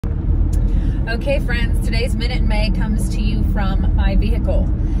Okay friends, today's Minute in May comes to you from my vehicle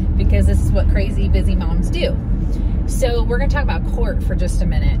because this is what crazy busy moms do. So we're going to talk about court for just a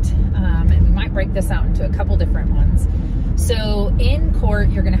minute, and we might break this out into a couple different ones. So in court,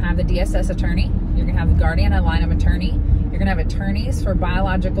 you're going to have the DSS attorney, you're going to have the guardian ad litem attorney, you're going to have attorneys for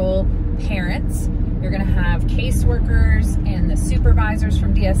biological parents, you're going to have caseworkers and the supervisors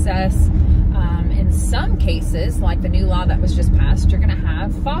from DSS. In some cases, like the new law that was just passed, you're going to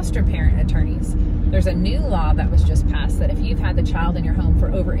have foster parent attorneys. There's a new law that was just passed that if you've had the child in your home for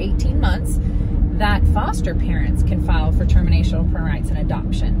over 18 months, that foster parents can file for termination of parental rights and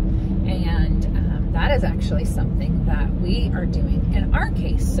adoption. And that is actually something that we are doing in our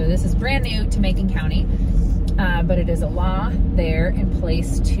case. So this is brand new to Macon County, but it is a law there in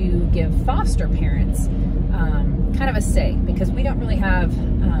place to give foster parents kind of a say, because we don't really have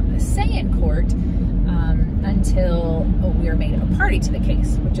a say in court until we are made a party to the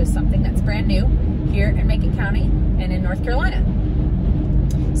case, which is something that's brand new here in Macon County and in North Carolina.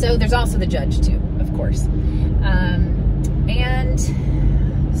 So there's also the judge too, of course. And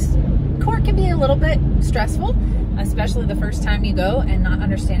court can be a little bit stressful, especially the first time you go and not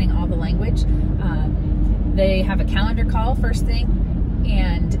understanding all the language. They have a calendar call first thing,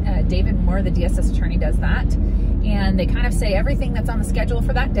 and David Moore, the DSS attorney, does that. And they kind of say everything that's on the schedule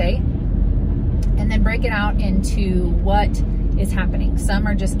for that day, and then break it out into what is happening. Some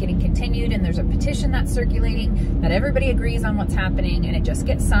are just getting continued, and there's a petition that's circulating that everybody agrees on what's happening, and it just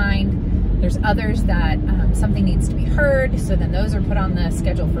gets signed. There's others that something needs to be heard, so then those are put on the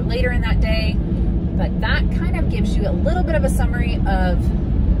schedule for later in that day. But that kind of gives you a little bit of a summary of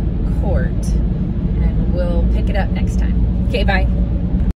court, and we'll pick it up next time. Okay, bye.